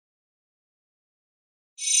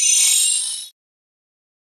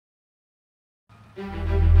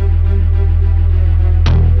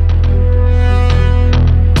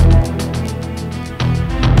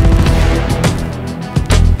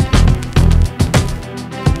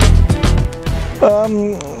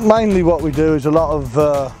Mainly what we do is a lot of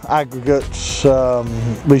aggregates,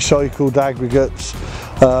 recycled aggregates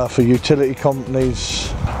for utility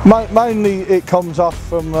companies. Mainly it comes off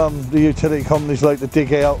from the utility companies like the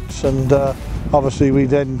dig outs, and obviously we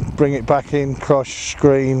then bring it back in, crush,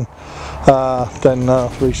 screen, then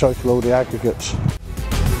recycle all the aggregates.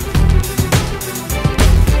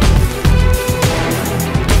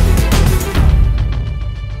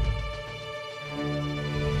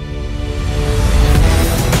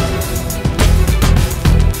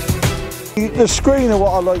 The screen are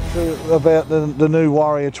what I like about the new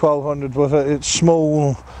Warrior 1200 with it. It's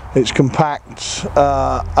small, it's compact,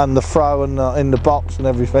 and the throw in the box and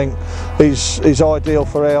everything is ideal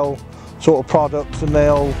for our sort of products and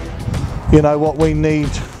our, you know, what we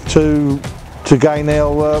need to gain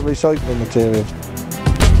our recycling materials.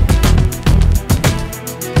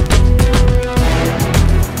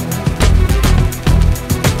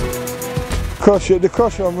 The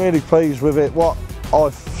crusher, I'm really pleased with it. What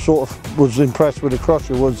I sort of was impressed with the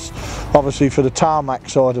crusher was obviously for the tarmac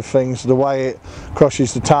side of things, the way it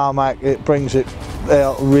crushes the tarmac, it brings it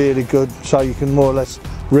out really good, so you can more or less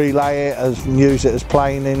relay it and use it as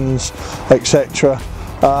planings, etc.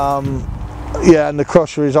 Yeah, and the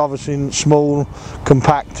crusher is obviously small,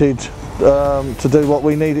 compacted, to do what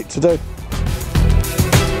we need it to do.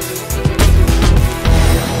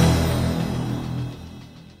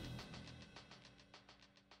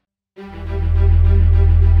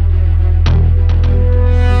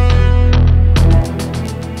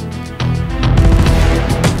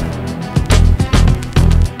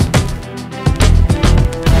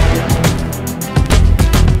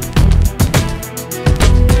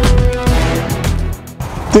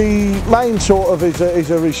 The main sort of is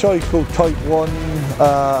a recycled type 1,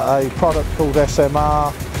 a product called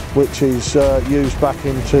SMR, which is used back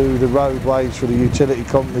into the roadways for the utility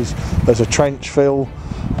companies as a trench fill,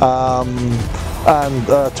 and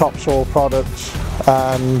topsoil products,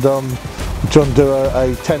 and do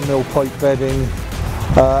a 10mm pipe bedding,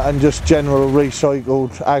 and just general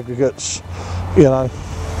recycled aggregates, you know.